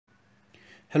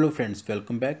Hello friends,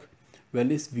 welcome back.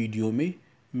 इस video में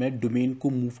मैं डोमेन को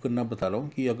मूव करना बता रहा हूँ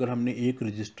कि अगर हमने एक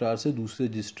रजिस्ट्रार से दूसरे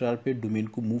रजिस्ट्रार पे डोमेन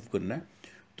को मूव करना है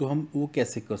तो हम वो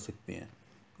कैसे कर सकते हैं।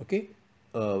 ओके,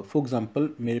 फॉर एग्जांपल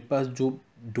मेरे पास जो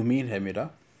डोमेन है मेरा,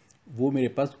 वो मेरे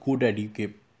पास GoDaddy के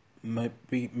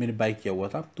मैंने बाय किया हुआ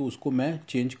था, तो उसको मैं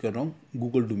चेंज कर रहा हूँ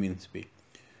गूगल डोमेन्स पे।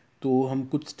 तो हम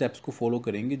कुछ स्टेप्स को फॉलो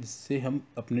करेंगे जिससे हम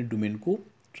अपने डोमेन को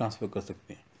ट्रांसफ़र कर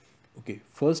सकते हैं। ओके,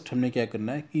 फर्स्ट हमने क्या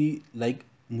करना है कि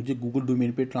मुझे गूगल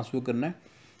डोमेन पे ट्रांसफ़र करना है,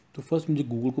 तो फर्स्ट मुझे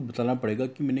गूगल को बताना पड़ेगा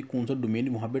कि मैंने कौन सा डोमेन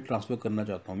वहाँ पे ट्रांसफ़र करना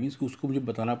चाहता हूँ। मीन्स कि उसको मुझे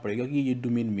बताना पड़ेगा कि ये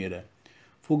डोमेन मेरा है।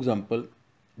 फॉर एग्जांपल,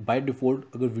 बाय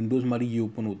डिफ़ॉल्ट अगर विंडोज़ हमारी ये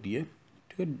ओपन होती है,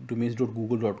 ठीक है,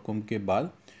 domains.google.com के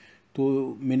बाद,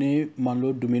 तो मैंने मान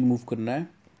लो डोमेन मूव करना है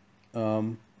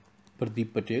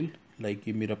प्रदीप पटेल,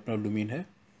 ये मेरा अपना डोमेन है।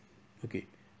 ओके,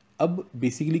 अब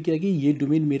बेसिकली क्या है कि ये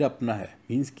डोमेन मेरा अपना है,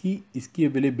 मीन्स कि इसकी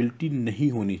अवेलेबिलिटी नहीं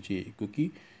होनी चाहिए क्योंकि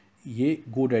ये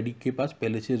GoDaddy के पास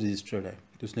पहले से रजिस्टर्ड है।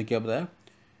 तो उसने क्या बताया,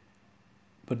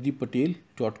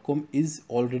 pradippatel.com is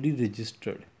already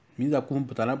registered. Means आपको हम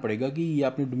बताना पड़ेगा कि ये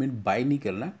आपने डोमेन बाय नहीं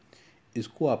करना है,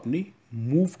 इसको आपने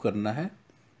मूव करना है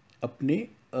अपने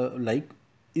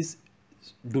इस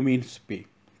डोमेन्स पे।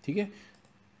 ठीक है,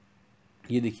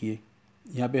 ये देखिए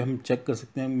यहाँ पे हम चेक कर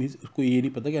सकते हैं। मीन्स उसको ये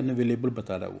नहीं पता कि अनअवेलेबल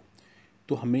बता रहा है वो।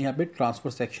 तो हमें यहाँ पे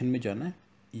ट्रांसफ़र सेक्शन में जाना है।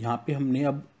 यहाँ पे हमने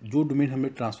अब जो डोमेन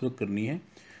हमें ट्रांसफ़र करनी है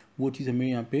वो चीज़ हमें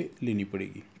यहाँ पे लेनी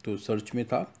पड़ेगी। तो सर्च में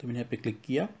था तो मैंने यहाँ पे क्लिक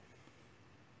किया।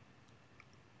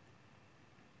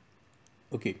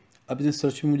 ओके, अब इस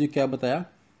सर्च में मुझे क्या बताया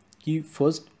कि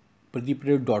फर्स्ट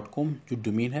pradippatel.com जो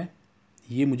डोमेन है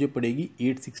ये मुझे पड़ेगी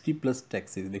 860 प्लस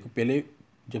टैक्सेस। देखो, पहले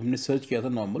जब हमने सर्च किया था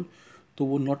नॉर्मल तो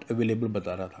वो नॉट अवेलेबल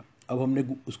बता रहा था। अब हमने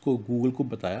उसको गूगल को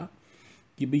बताया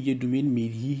कि भाई ये डोमेन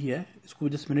मेरी ही है, इसको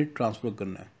जस्ट मैंने ट्रांसफ़र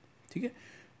करना है। ठीक है,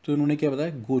 तो इन्होंने क्या बताया,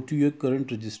 go to your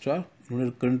current registrar.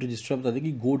 इन्होंने करंट रजिस्ट्रार बता दिया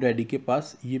कि GoDaddy के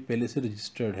पास ये पहले से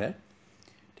रजिस्टर्ड है।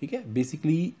 ठीक है,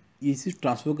 बेसिकली ये सिर्फ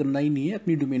ट्रांसफ़र करना ही नहीं है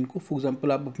अपनी डोमेन को। फॉर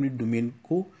एग्जांपल, आप अपनी डोमेन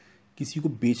को किसी को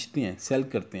बेचते हैं, सेल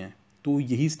करते हैं, तो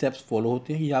यही स्टेप्स फॉलो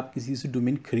होते हैं। या आप किसी से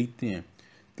डोमेन खरीदते हैं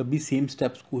तब भी सेम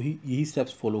स्टेप्स को ही यही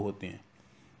स्टेप्स फॉलो होते हैं।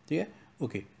 ठीक है,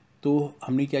 ओके। तो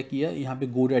हमने क्या किया, यहाँ पे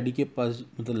GoDaddy के पास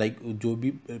मतलब जो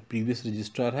भी प्रीवियस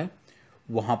रजिस्ट्रार है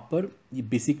वहाँ पर ये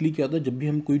बेसिकली क्या होता है, जब भी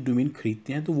हम कोई डोमेन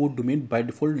खरीदते हैं तो वो डोमेन बाय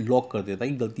डिफ़ॉल्ट लॉक कर देता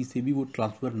है कि गलती से भी वो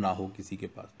ट्रांसफ़र ना हो किसी के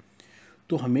पास।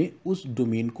 तो हमें उस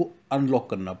डोमेन को अनलॉक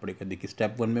करना पड़ेगा। देखिए,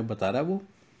 स्टेप 1 में बता रहा है वो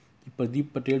कि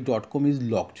pradippatel.com is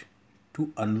locked. To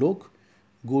unlock,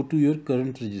 go to your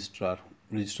current registrar.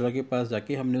 Registrar के पास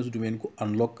जाके हमने उस डोमेन को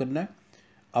अनलॉक करना है।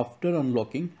 आफ्टर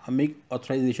अनलॉकिंग हमें एक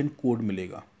ऑथराइजेशन कोड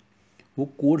मिलेगा, वो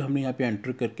कोड हमने यहाँ पे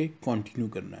एंटर करके कंटिन्यू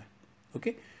करना है।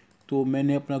 ओके, तो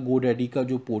मैंने अपना GoDaddy का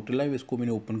जो पोर्टल है इसको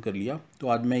मैंने ओपन कर लिया। तो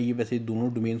आज मैं ये वैसे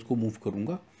दोनों डोमेन्स को मूव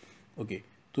करूँगा। ओके,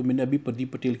 तो मैंने अभी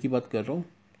प्रदीप पटेल की बात कर रहा हूँ।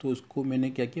 तो उसको मैंने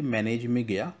क्या किया, मैनेज में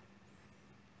गया,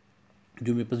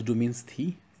 जो मेरे पास डोमेन्स थी,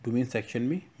 डोमेन सेक्शन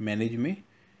में मैनेज में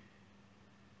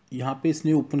यहाँ पे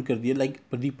इसने ओपन कर दिया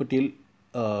प्रदीप पटेल।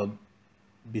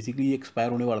 बेसिकली ये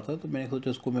एक्सपायर होने वाला था तो मैंने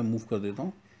सोचा इसको मैं मूव कर देता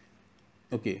हूँ।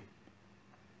 ओके,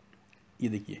 ये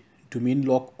देखिए डोमेन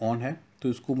लॉक ऑन है तो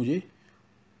इसको मुझे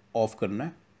ऑफ करना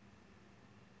है।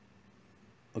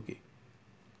 ओके,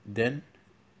 देन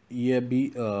ये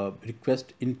अभी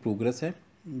रिक्वेस्ट इन प्रोग्रेस है।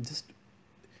 जस्ट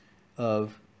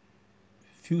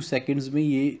फ्यू सेकंड्स में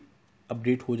ये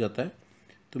अपडेट हो जाता है।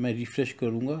 तो मैं रिफ़्रेश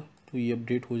करूँगा तो ये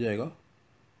अपडेट हो जाएगा।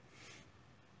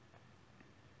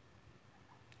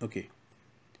 ओके,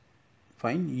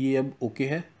 फाइन, ये अब ओके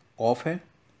है, ऑफ है।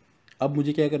 अब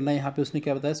मुझे क्या करना है, यहाँ पे उसने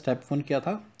क्या बताया, स्टेप 1 क्या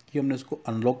था कि हमने इसको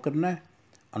अनलॉक करना है।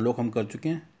 अनलॉक हम कर चुके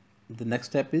हैं। The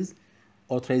next step is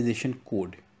authorisation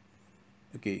code.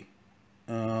 Okay,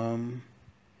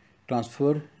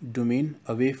 transfer domain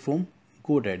away from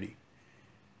GoDaddy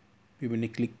पे मैंने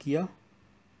क्लिक किया।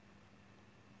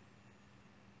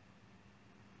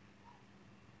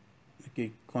 Okay,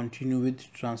 continue with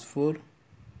transfer.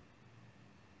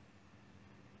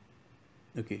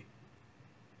 Okay,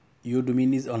 your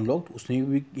domain is unlocked, उसने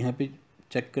भी यहाँ पे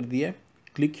चेक कर दिया है।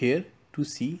 Click here to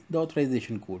see the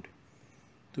authorisation code.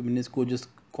 तो मैंने इसको जस्ट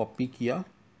कॉपी किया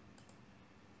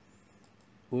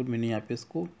और मैंने यहाँ पे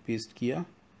इसको पेस्ट किया,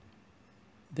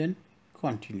 देन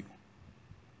कंटिन्यू।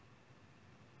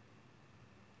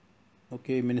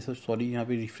 ओके, मैंने सर सॉरी यहाँ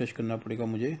पे रिफ़्रेश करना पड़ेगा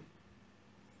मुझे।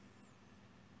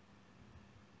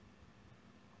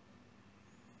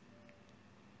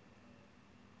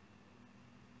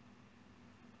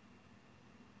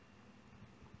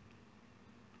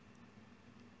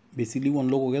 बेसिकली वो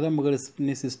अनलॉक हो गया था मगर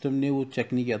इसने सिस्टम ने वो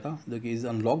चेक नहीं किया था। देखिए, इज़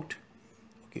अनलॉक्ड।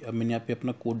 ओके, अब मैंने यहाँ पे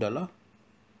अपना कोड डाला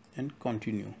एंड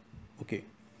कंटिन्यू। ओके,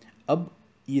 अब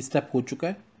ये स्टेप हो चुका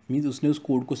है, मीन्स उसने उस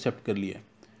कोड को एक्सेप्ट कर लिया है।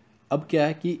 अब क्या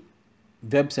है कि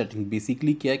वेब सेटिंग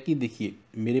बेसिकली क्या है कि देखिए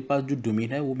मेरे पास जो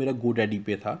डोमेन है वो मेरा GoDaddy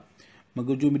पे था,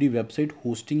 मगर जो मेरी वेबसाइट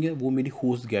होस्टिंग है वो मेरी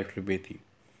होस्ट गेटवे पे थी।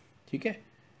 ठीक है,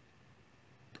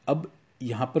 अब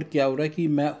यहाँ पर क्या हो रहा है कि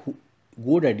मैं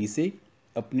GoDaddy से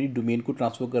अपनी डोमेन को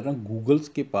ट्रांसफ़र कर रहा हूँ गूगल्स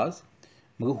के पास,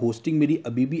 मगर होस्टिंग मेरी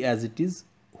अभी भी as it is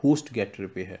host gateway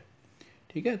पे है।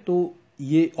 ठीक है, तो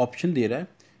ये ऑप्शन दे रहा है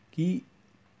कि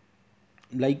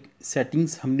लाइक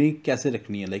सेटिंग्स हमने कैसे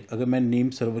रखनी है। लाइक अगर मैं name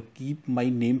server, keep my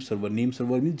name server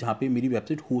mean जहाँ पे मेरी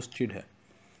वेबसाइट होस्टेड है।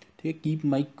 ठीक है, keep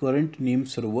my current name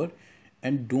server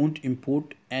and don't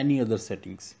import any other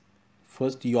settings.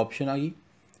 First ये ऑप्शन आ गई।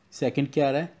 सेकंड क्या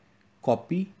आ रहा है,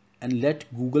 copy and let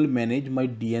Google manage my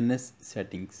DNS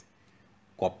settings.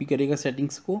 Copy करेगा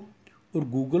सेटिंग्स को और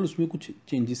गूगल उसमें कुछ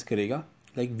चेंजेस करेगा।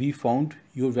 Like we found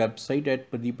your website eight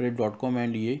pradeep@com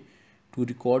and ये to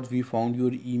record we found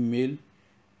your email,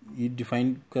 ये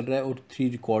डिफाइन कर रहा है। और 3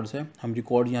 रिकॉर्ड्स हैं, हम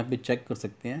रिकॉर्ड यहाँ पे चेक कर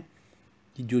सकते हैं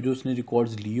कि जो जो उसने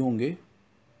रिकॉर्ड्स लिए होंगे,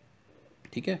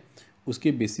 ठीक है,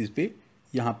 उसके बेसिस पे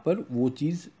यहाँ पर वो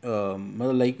चीज़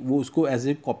मतलब लाइक वो उसको एज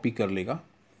ए कॉपी कर लेगा।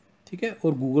 ठीक है,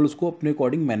 और गूगल उसको अपने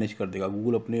अकॉर्डिंग मैनेज कर देगा।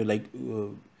 गूगल अपने लाइक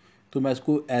तो मैं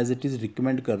इसको एज इट इज़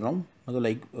रिकमेंड कर रहा हूँ, मतलब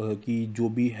लाइक कि जो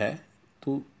भी है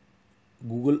तो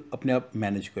गूगल अपने आप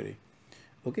मैनेज करे।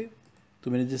 ओके,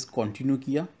 तो मैंने जस्ट कंटिन्यू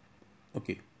किया।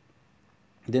 Okay,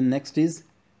 then next is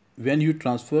when you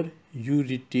transfer you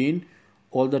retain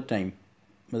all the time,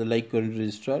 मतलब like current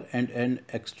registrar and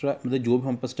extra, मतलब जो भी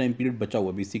हमारे पास टाइम पीरियड बचा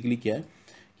हुआ बेसिकली क्या है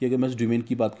कि अगर मैं इस डोमेन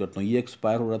की बात करता हूँ, ये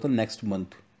एक्सपायर हो रहा था next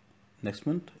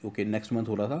month okay next month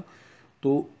हो रहा था,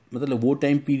 तो मतलब वो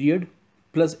time period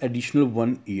plus additional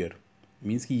 1 year.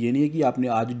 Means कि ये नहीं है कि आपने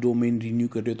आज डोमेन रिन्यू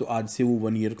कर रहे हो तो आज से वो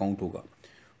 1 ईयर काउंट होगा।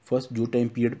 फर्स्ट जो टाइम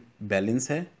पीरियड बैलेंस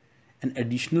है एंड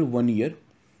एडिशनल 1 ईयर,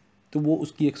 तो वो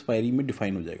उसकी एक्सपायरी में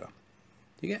डिफाइन हो जाएगा।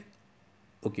 ठीक है,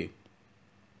 ओके।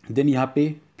 देन यहाँ पे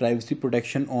प्राइवेसी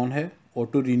प्रोटेक्शन ऑन है,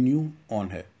 ऑटो रिन्यू ऑन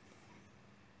है,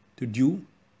 तो ड्यू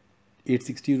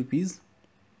 860 रुपीज़।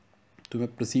 तो मैं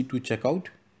proceed to checkout.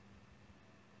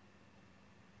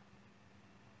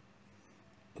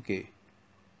 Okay,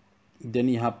 then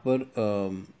यहाँ पर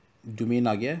डोमेन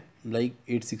आ गया है, लाइक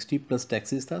 860 प्लस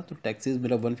टैक्सेस था, तो टैक्सेस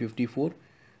मेरा 154,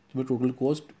 तो मेरा टोटल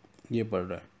कॉस्ट ये पड़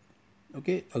रहा है।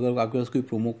 ओके, अगर आपके पास कोई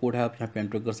प्रोमो कोड है आप यहाँ पे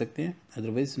एंटर कर सकते हैं,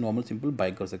 अदरवाइज नॉर्मल सिंपल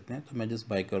बाय कर सकते हैं। तो मैं जस्ट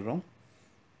बाय कर रहा हूँ।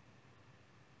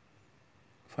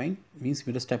 फाइन, मीन्स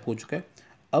मेरा स्टेप हो चुका है।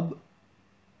 अब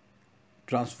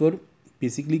ट्रांसफ़र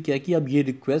बेसिकली क्या है कि अब ये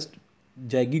रिक्वेस्ट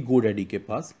जाएगी GoDaddy के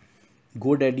पास।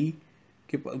 GoDaddy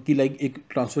की लाइक एक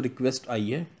ट्रांसफ़र रिक्वेस्ट आई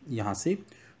है यहाँ से,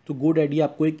 तो GoDaddy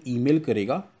आपको एक ईमेल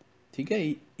करेगा। ठीक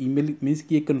है, ईमेल मीन्स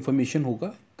कि एक कन्फर्मेशन होगा,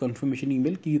 कन्फर्मेशन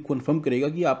ईमेल कि कन्फर्म करेगा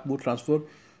कि आप वो ट्रांसफ़र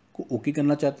को ओके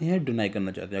करना चाहते हैं, डिनाई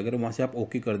करना चाहते हैं। अगर वहाँ से आप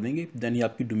ओके कर देंगे देन ये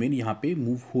आपकी डोमेन यहाँ पे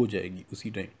मूव हो जाएगी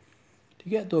उसी टाइम।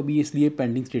 ठीक है, तो अभी इसलिए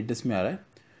पेंडिंग स्टेटस में आ रहा है,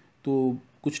 तो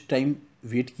कुछ टाइम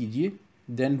वेट कीजिए,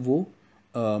 देन वो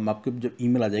आपके जब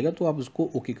ईमेल आ जाएगा तो आप उसको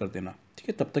ओके कर देना। ठीक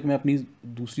है, तब तक मैं अपनी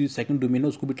दूसरी सेकंड डोमेन है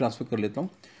उसको भी ट्रांसफ़र कर लेता हूँ।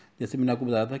 जैसे मैंने आपको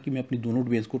बताया था कि मैं अपनी दोनों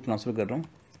डोमेन्स को ट्रांसफ़र कर रहा हूँ।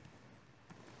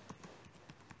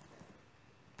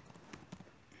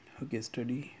 ओके,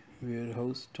 स्टडी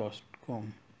warehouse.com,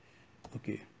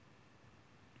 ओके,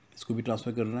 इसको भी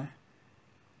ट्रांसफ़र करना है।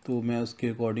 तो मैं उसके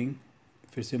अकॉर्डिंग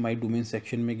फिर से माई डोमेन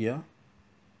सेक्शन में गया।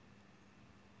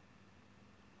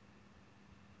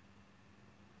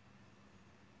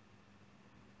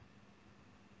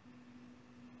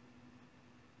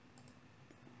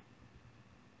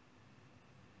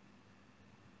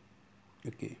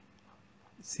 ओके,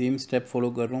 सेम स्टेप फॉलो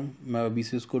कर रहा हूँ मैं, अभी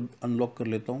से इसको अनलॉक कर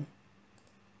लेता हूँ।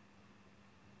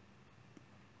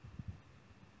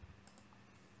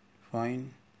 फाइन,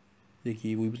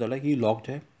 देखिए वही बता रहा है कि लॉक्ड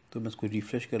है, तो मैं इसको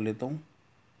रिफ्रेश कर लेता हूँ।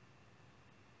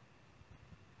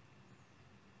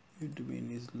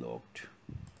 Domain is locked.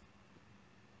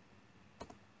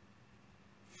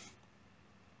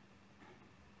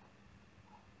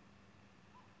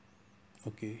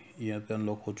 ओके, यहाँ पे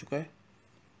अनलॉक हो चुका है।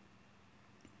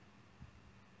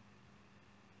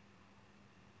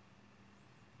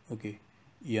 ओके,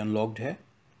 ये अनलॉक्ड है।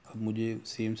 अब मुझे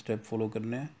सेम स्टेप फॉलो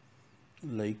करना है,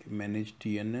 like manage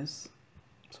DNS,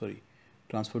 sorry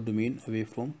transfer domain away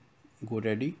from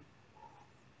GoDaddy।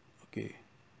 Okay,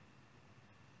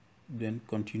 then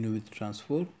continue with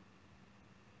transfer,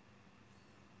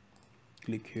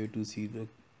 click here to see the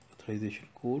authorization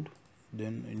code,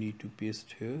 then I need to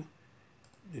paste here,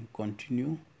 then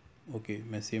continue। Okay,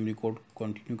 मैं same record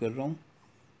continue कर रहा हूँ।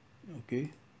 Okay,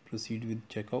 proceed with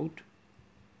checkout,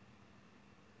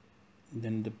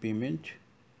 then the payment,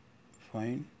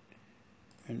 fine,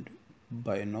 and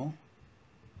buy now।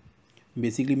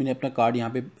 Basically मैंने अपना card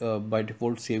यहाँ पे by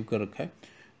default save कर रखा है,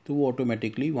 तो वो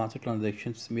ऑटोमेटिकली वहाँ से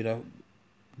ट्रांजैक्शंस मेरा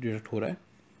डिडक्ट हो रहा है।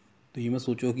 तो ये मैं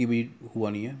सोचो कि भाई हुआ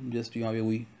नहीं है, जस्ट यहाँ पे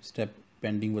वही स्टेप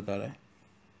पेंडिंग बता रहा है,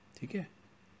 ठीक है।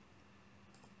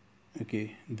 ओके,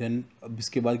 देन अब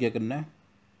इसके बाद क्या करना है,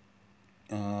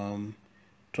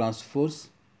 ट्रांसफर्स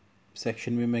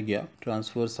सेक्शन में मैं गया,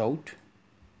 ट्रांसफर्स आउट,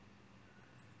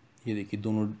 ये देखिए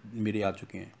दोनों मेरे आ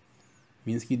चुके हैं।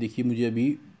 मीन्स कि देखिए मुझे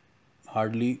अभी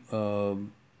हार्डली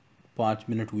 5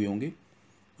 मिनट हुए होंगे।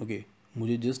 ओके,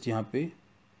 मुझे जस्ट यहाँ पे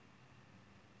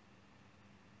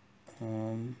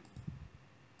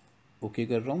ओके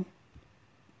कर रहा हूँ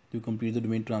to complete the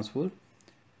domain transfer,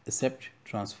 accept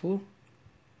transfer,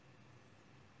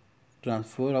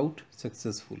 transfer out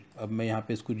successful. अब मैं यहाँ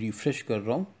पे इसको रिफ्रेश कर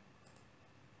रहा हूँ,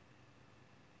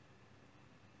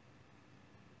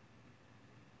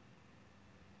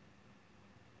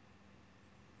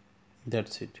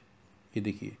 दैट्स इट। ये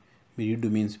देखिए मेरी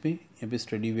डोमेन्स पे यहाँ पे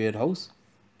study ware house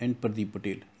and Pradeep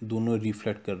Patel दोनों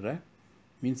रिफ्लेक्ट कर रहा है।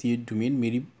 मीन्स ये डोमेन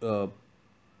मेरी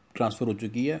ट्रांसफ़र हो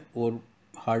चुकी है और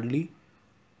हार्डली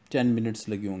 10 मिनट्स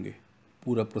लगे होंगे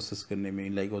पूरा प्रोसेस करने में,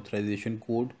 like authorisation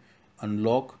code,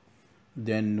 unlock,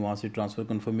 then वहाँ से ट्रांसफ़र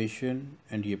कन्फर्मेशन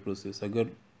एंड ये प्रोसेस। अगर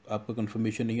आपका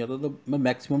कन्फर्मेशन नहीं आता तो मैं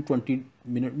maximum 20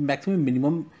 minute, maximum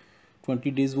minimum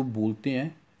 20 days वो बोलते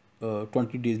हैं,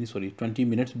 20 डेज़ नहीं सॉरी 20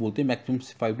 मिनट्स बोलते हैं, मैक्सिमम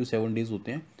 5 to 7 डेज़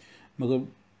होते हैं, मगर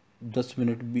 10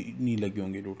 मिनट भी नहीं लगे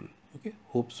होंगे टोटल। ओके,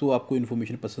 होप सो आपको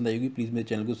इन्फॉर्मेशन पसंद आएगी। प्लीज़ मेरे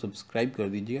चैनल को सब्सक्राइब कर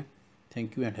दीजिएगा।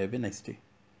 Thank you and have a nice day.